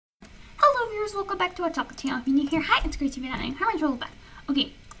viewers, welcome back to our chocolate channel. If you're new here, hi, it's great to be back. How much welcome back?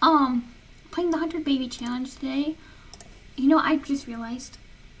 Okay, playing the 100 baby challenge today. You know, I just realized,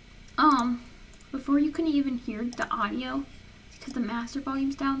 before you couldn't even hear the audio because the master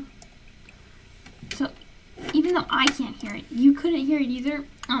volume's down. So, even though I can't hear it, you couldn't hear it either.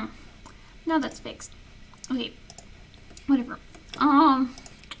 Now that's fixed. Okay, whatever.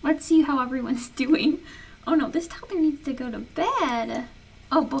 Let's see how everyone's doing. Oh no, this toddler needs to go to bed.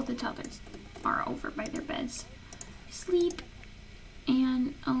 Oh, both the toddlers are over by their beds. Sleep.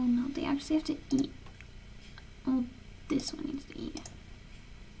 And, oh no, they actually have to eat. Oh, this one needs to eat.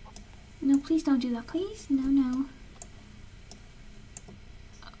 No, please don't do that, please. No, no.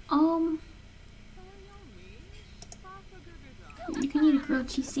 You can eat a grilled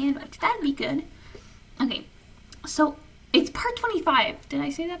cheese sandwich. That'd be good. Okay, so it's part 25. Did I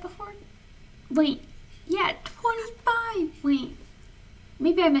say that before? Wait, yeah, 25. Wait,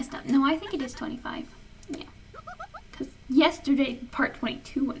 maybe I messed up. No, I think it is 25. Yeah, because yesterday part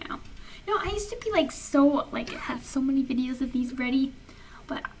 22 went out. No, I used to be like so, like, had so many videos of these ready,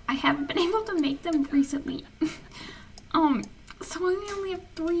 but I haven't been able to make them recently. So I only have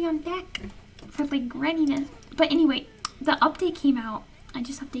 3 on deck for like readiness. But anyway, the update came out. I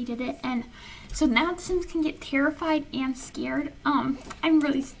just updated it, and so now the Sims can get terrified and scared. I'm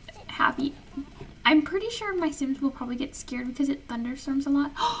really happy. I'm pretty sure my Sims will probably get scared because it thunderstorms a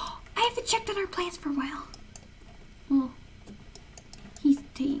lot. I haven't checked on our plants for a while. Well, he's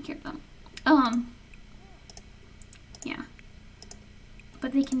taking care of them. Yeah.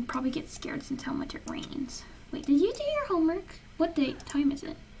 But they can probably get scared since how much it rains. Wait, did you do your homework? What time is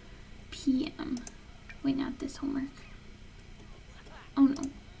it? PM. Wait, not this homework. Oh no.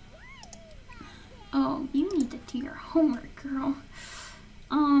 Oh, you need to do your homework, girl.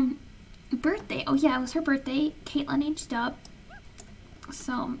 Birthday. Oh yeah, it was her birthday. Caitlyn aged up.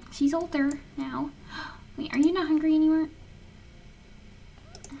 So, she's older now. Wait, are you not hungry anymore?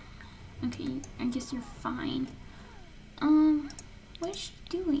 Okay, I guess you're fine. What is she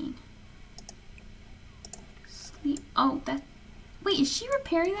doing? Sleep. Oh, that. Wait, is she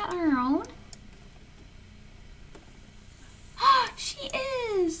repairing that on her own? She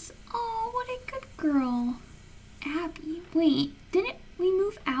is! Oh, what a good girl. Abby. Wait, didn't we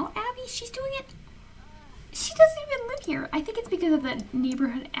move out, Abby? She's doing it. She doesn't even live here. I think it's because of the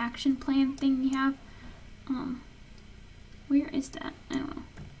neighborhood action plan thing we have. Where is that? I don't know.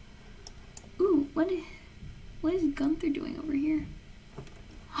 Ooh, what is Gunther doing over here?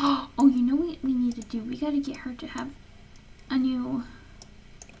 Oh, you know what we need to do? We gotta get her to have a new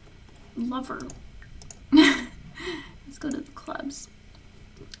lover. Let's go to the clubs.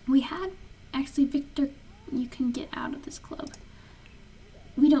 We had, actually, Victor, you can get out of this club.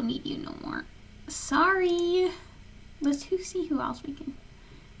 We don't need you no more. Sorry. Let's see who else we can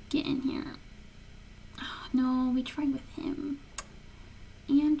get in here. Oh, no, we tried with him.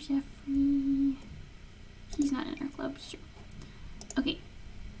 And Geoffrey. He's not in our club, sure. Okay.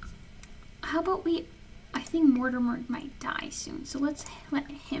 How about I think Mortimer might die soon, so let's let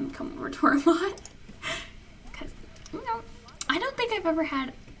him come over to our lot. Because, you know, I don't think I've ever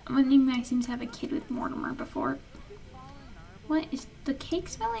had any of my Sims have a kid with Mortimer before. What, is the cake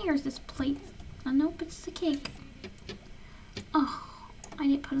smelling or is this plate? Oh, nope, it's the cake. Oh, I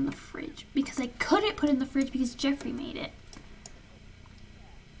didn't put it in the fridge because I couldn't put it in the fridge because Geoffrey made it.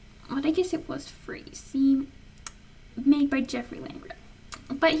 But I guess it was free. See, made by Geoffrey Landgraab.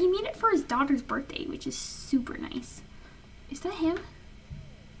 But he made it for his daughter's birthday, which is super nice. Is that him?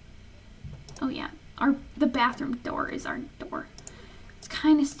 Oh yeah, the bathroom door is our door. It's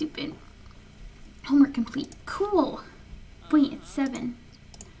kind of stupid. Homework complete. Cool. Wait, it's 7.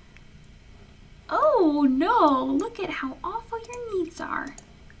 Oh no, look at how awful your needs are.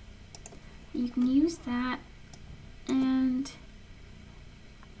 You can use that. And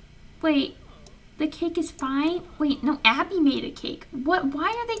wait, the cake is fine? Wait, no, Abby made a cake. What? Why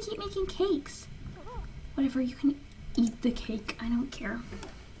are they keep making cakes? Whatever, you can eat the cake. I don't care.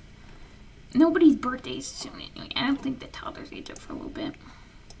 Nobody's birthday is soon anyway. I don't think the toddlers age up for a little bit.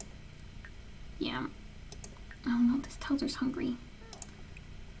 Yeah. Oh no, this toddler's hungry.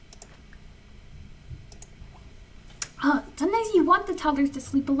 Sometimes you want the toddlers to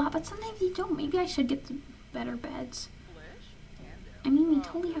sleep a lot, but sometimes you don't. Maybe I should get the better beds. I mean, we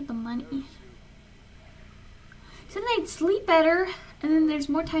totally have the money. So they'd sleep better, and then there's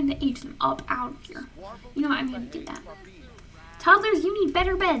more time to age them up out of here. You know what? I'm going to do that. Toddlers, you need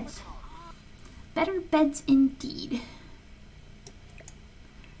better beds. Better beds indeed.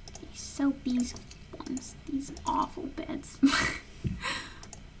 Okay, so these ones, these awful beds.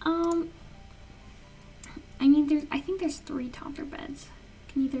 I mean, I think there's 3 toddler beds.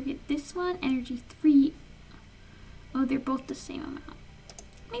 Can either get this one, energy 3. Oh, they're both the same amount.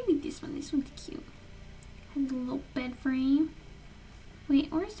 Maybe this one. This one's cute. Has a little bed frame. Wait,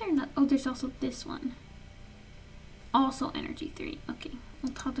 or is there another? Oh, there's also this one. Also energy 3. Okay.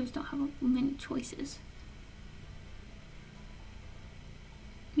 Well, toddlers don't have many choices.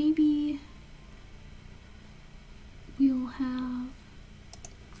 Maybe we'll have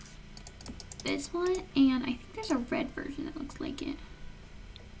this one, and I think there's a red version that looks like it.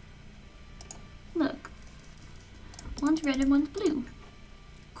 Look. One's red and one's blue.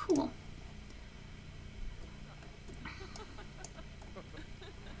 Cool.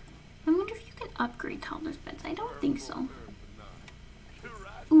 I wonder if you can upgrade toddlers' beds. I don't think so.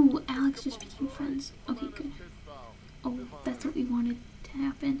 Ooh, Alex just became friends. Okay, good. Oh, that's what we wanted to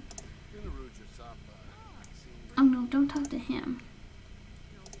happen. Oh no, don't talk to him.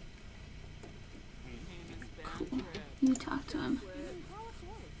 Cool. You talk to him.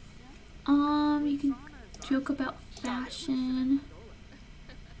 You can joke about fashion.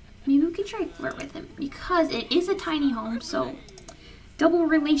 Maybe we could try flirt with him because it is a tiny home, so double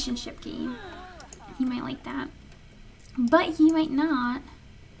relationship game. He might like that, but he might not.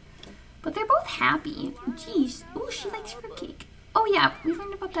 But they're both happy. Jeez. Ooh, she likes fruitcake. Oh yeah, we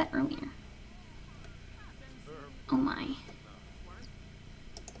learned about that earlier. Oh my.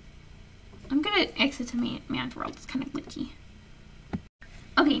 I'm gonna exit to man's world. It's kind of glitchy.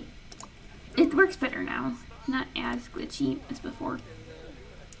 Okay. It works better now. Not as glitchy as before.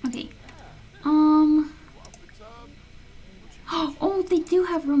 Okay. Oh, they do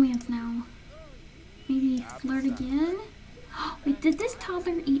have romance now. Maybe flirt again? Wait, did this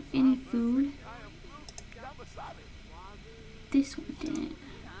toddler eat any food? This one didn't.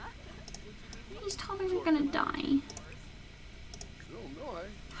 These toddlers are gonna die.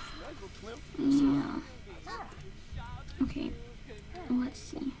 Yeah. Okay. Let's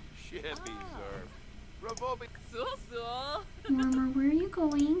see. Warmer, where are you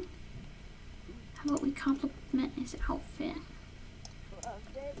going? How about we compliment his outfit?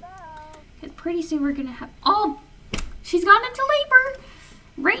 Because pretty soon we're gonna have. Oh! She's gone into labor!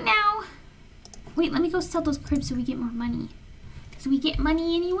 Right now! Wait, let me go sell those cribs so we get more money. Because we get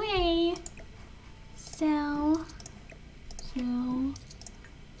money anyway. Sell. Sell.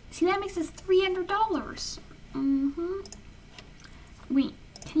 See, that makes us $300. Mm-hmm. Wait,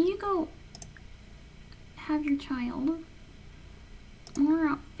 can you go have your child? More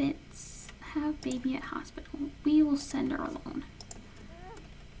outfits. Have baby at hospital. We will send her alone.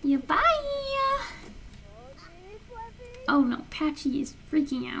 Yeah, bye! Oh no, Patchy is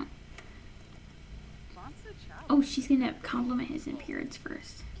freaking out. Oh, she's gonna compliment his appearance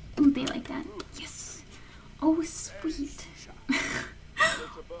first. Ooh, they like that. Yes! Oh, sweet.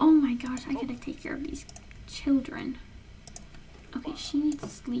 Oh my gosh, I gotta take care of these children. Okay, she needs to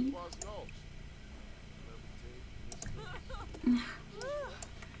sleep.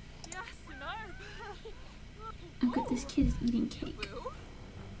 Oh good, this kid is eating cake.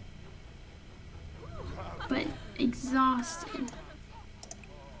 But exhausted.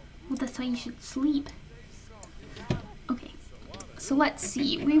 Well, that's why you should sleep. Okay, so let's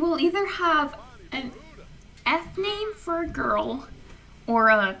see. We will either have an F name for a girl or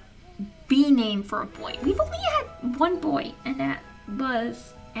a B name for a boy. We've only had one boy, and that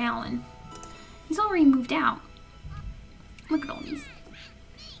was Allan. He's already moved out. Look at all these.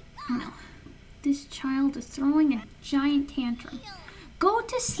 Oh no. This child is throwing a giant tantrum. Go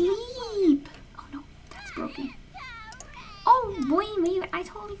to sleep! Oh no, that's broken. Oh, wait, I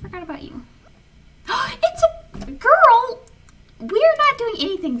totally forgot about you. It's a girl! We're not doing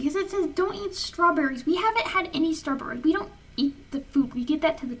anything because it says don't eat strawberries. We haven't had any strawberries. We don't eat the food. We give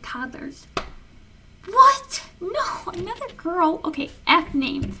that to the toddlers. What? No, another girl. Okay, F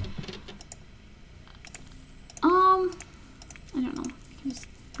name. I don't know. I can just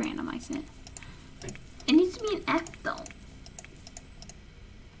randomize it. It needs to be an F though.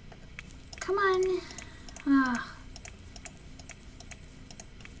 Come on.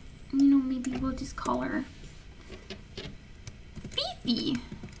 You know, maybe we'll just call her Fifi.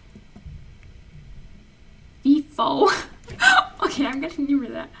 Fifo. Okay, I'm gonna remember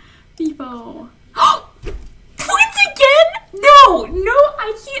that. Fifo. Twins again? No,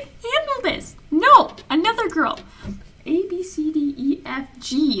 I can't handle this. No, another girl. A, B, C, D, E, F,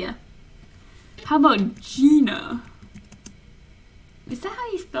 G. How about Genna? Is that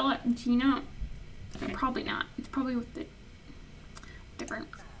how you spell it, Genna? Probably not. It's probably with the different.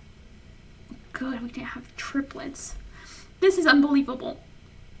 Good, we didn't have triplets. This is unbelievable.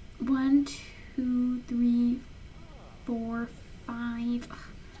 1, 2, 3, 4, 5.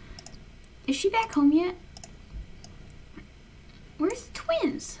 Is she back home yet? Where's the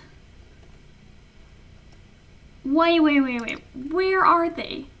twins? Wait. Where are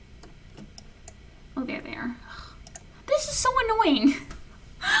they? Oh, there they are. This is so annoying.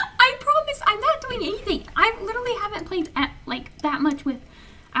 I promise I'm not doing anything. I literally haven't played like that much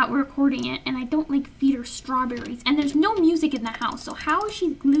without recording it, and I don't like feed her strawberries. And there's no music in the house, so how is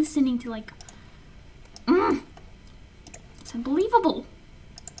she listening to like? It's unbelievable.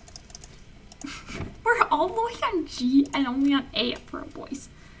 We're all the way on G and only on A for our boys.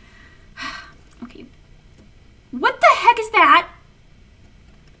 Okay. What the heck is that?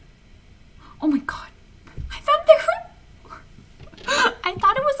 Oh my god. I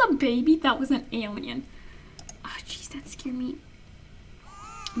thought it was a baby that was an alien. Oh jeez, that scared me.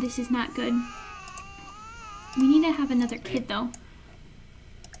 This is not good. We need to have another kid though.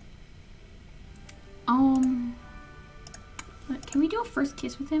 Can we do a first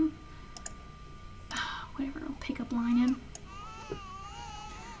kiss with him? Whatever, I'll pick up line in.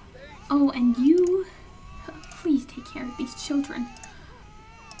 Oh, and you, please take care of these children.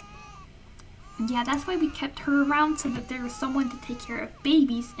 Yeah, that's why we kept her around, so that there was someone to take care of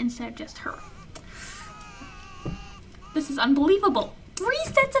babies instead of just her. This is unbelievable. 3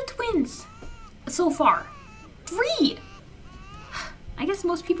 sets of twins so far. 3! I guess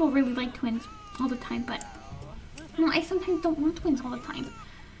most people really like twins all the time, but no, I sometimes don't want twins all the time.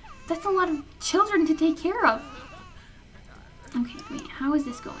 That's a lot of children to take care of. Okay, wait, how is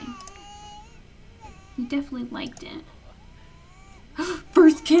this going? You definitely liked it.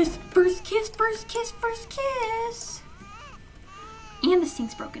 First kiss, first kiss, first kiss, first kiss. And this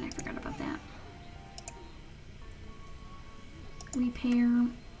thing's broken, I forgot about that. Repair.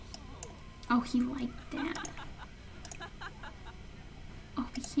 Oh, he liked that. Oh,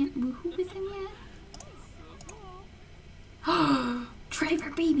 we can't woohoo with him yet? Driver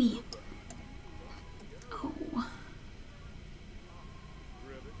baby. Oh.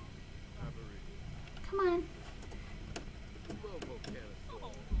 Come on.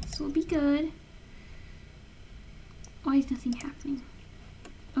 This will be good. Why is nothing happening?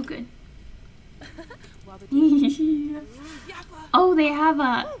 Oh, good. Oh, they have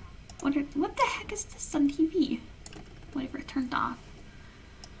a... What the heck is this on TV? Whatever, it turned off.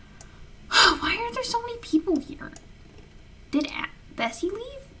 Why are there so many people here? Did Bessie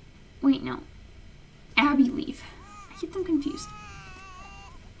leave? Wait, no. Abby leave. I get them confused.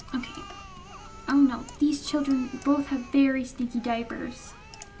 Okay. Oh no, these children both have very stinky diapers.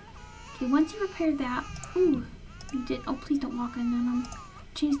 Okay, once you repair that... Ooh, you did... Oh, please don't walk in on them.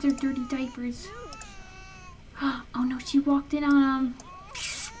 Change their dirty diapers. Oh no, she walked in on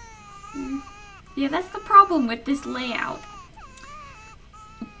them. Yeah, that's the problem with this layout.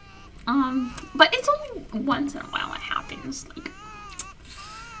 But it's only once in a while it happens. Like,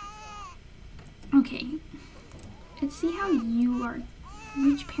 okay. Let's see how you are.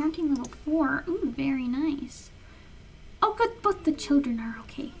 Reach parenting level 4. Ooh, very nice. Oh, good. Both the children are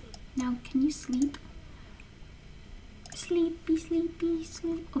okay. Now, can you sleep? Sleepy, sleepy,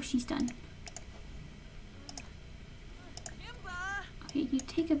 sleep. Oh, she's done. Okay, you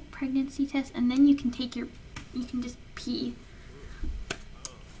take a pregnancy test, and then you can take your. You can just pee.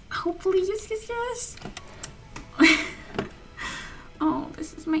 Hopefully, yes. Oh,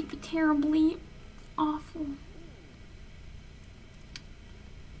 this might be terribly awful.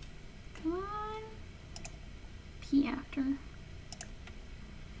 Come on. Pee after.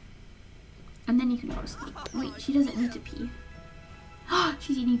 And then you can go to sleep. Wait, she doesn't need to pee.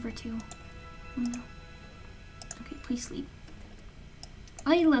 She's eating for 2. Oh no. Okay, please sleep.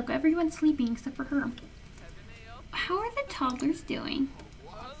 Hey, look, everyone's sleeping except for her. How are the toddlers doing?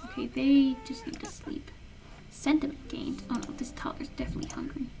 Okay, they just need to sleep. Sentiment gained. Oh no, this toddler's definitely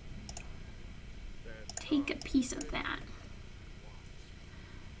hungry. Take a piece of that.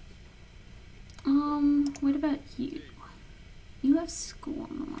 What about you? You have school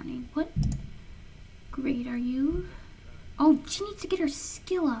in the morning. What grade are you? Oh, she needs to get her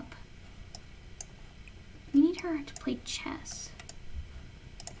skill up. We need her to play chess.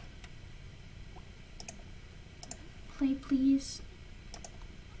 Play, please.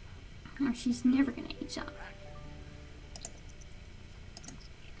 Or she's never gonna age up.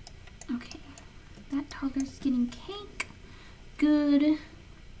 Okay. That toddler's getting cake. Good.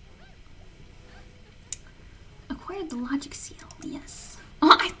 Acquired the logic skill, yes.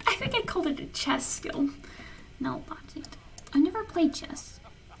 Oh, I think I called it a chess skill. No, logic. I never played chess.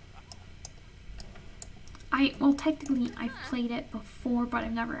 Well, technically, I've played it before, but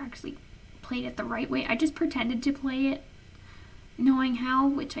I've never actually played it the right way. I just pretended to play it, knowing how,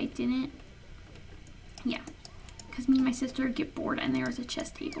 which I didn't. Yeah, because me and my sister would get bored, and there was a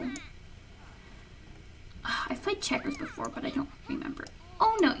chess table. I've played checkers before, but I don't remember.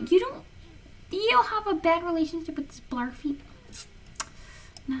 Oh no, you don't have a bad relationship with this Blarfy?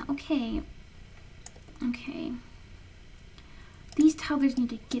 Nah, okay. Okay. These toddlers need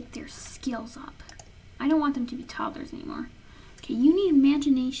to get their skills up. I don't want them to be toddlers anymore. Okay, you need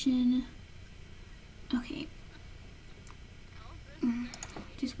imagination. Okay.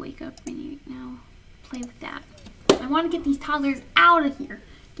 Just wake up and you now play with that. I want to get these toddlers out of here.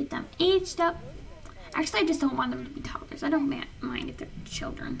 Get them aged up. Actually, I just don't want them to be toddlers. I don't mind if they're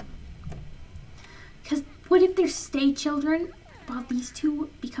children. Because what if they're stay children while these two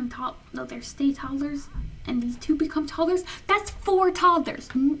become they're stay toddlers and these two become toddlers? That's 4 toddlers.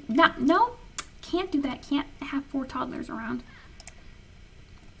 No, can't do that. Can't have 4 toddlers around.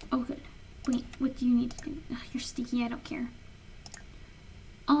 Oh, good. Wait, what do you need to do? Ugh, you're sticky. I don't care.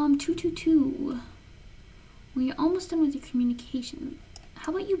 222. Well, you're almost done with your communication.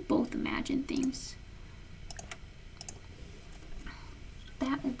 How about you both imagine things?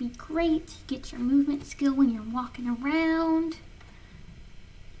 That would be great. Get your movement skill when you're walking around.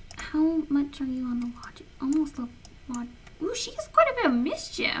 How much are you on the logic? Almost level logic. Ooh, she has quite a bit of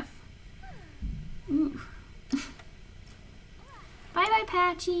mischief. Ooh. Bye-bye,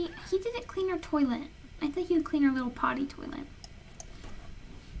 Patchy. He didn't clean her toilet. I thought he would clean her little potty toilet.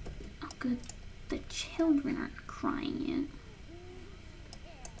 Oh, good. The children aren't crying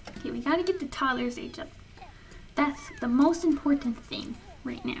yet. Okay, we gotta get the toddlers age up. That's the most important thing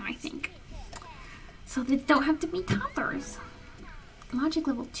right now, I think. So they don't have to be toddlers. Logic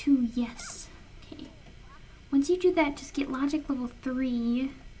level 2, yes. Okay. Once you do that, just get logic level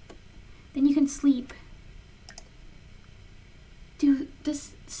 3. Then you can sleep.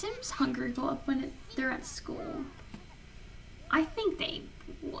 Does Sim's hunger go up when they're at school? I think they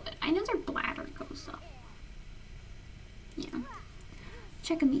would. I know their bladder goes up. Yeah.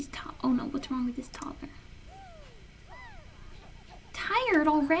 Checking these oh no, what's wrong with this toddler? Tired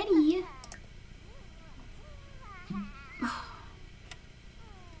already?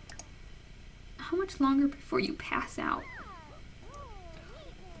 How much longer before you pass out?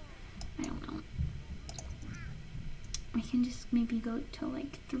 I don't know. I can just maybe go till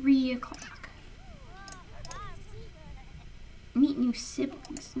like 3 o'clock. Meet new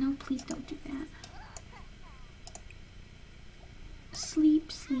siblings. No, please don't do that.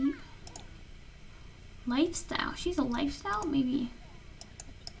 Sleep, sleep. Lifestyle. She's a lifestyle? Maybe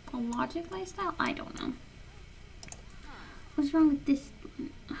a logic lifestyle? I don't know. What's wrong with this?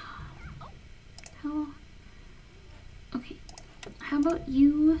 How? Okay. How about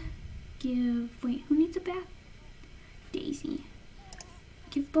you give... Wait, who needs a bath? Daisy.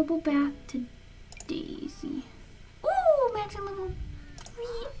 Give bubble bath to Daisy. Ooh, maximum level 3.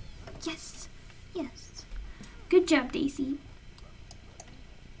 Yes. Yes. Good job, Daisy.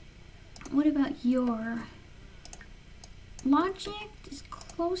 What about your logic is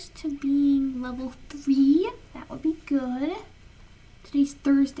close to being level 3. That would be good. Today's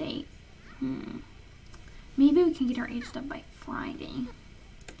Thursday. Maybe we can get her aged up by Friday.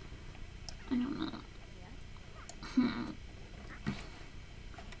 I don't know.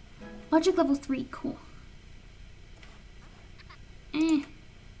 Logic level 3, cool.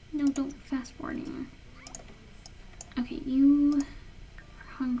 No, don't fast forward anymore. Okay, you are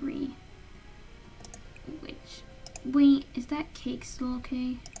hungry. Wait, is that cake still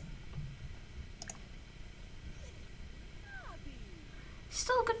okay?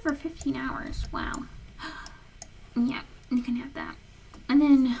 Still good for 15 hours, wow. Yeah, you can have that. And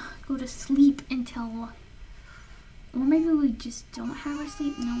then go to sleep until... Or maybe we just don't have her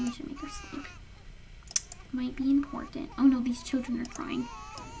sleep. No, we should make her sleep. Might be important. Oh no, these children are crying.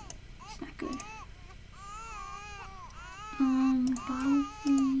 It's not good. Bottle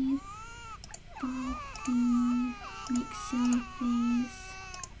feed. Bottle feed. Make silly face.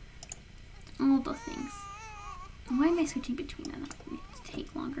 All the things. Why am I switching between them? It needs to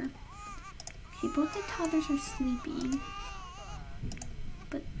take longer. Okay, both the toddlers are sleeping.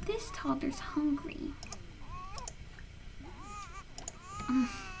 But this toddler's hungry.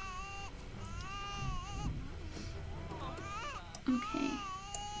 Okay.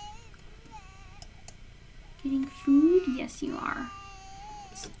 Getting food? Yes, you are.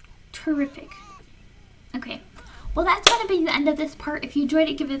 It's terrific. Okay. Well, that's going to be the end of this part. If you enjoyed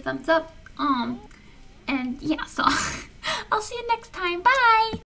it, give it a thumbs up. And yeah, so I'll see you next time. Bye!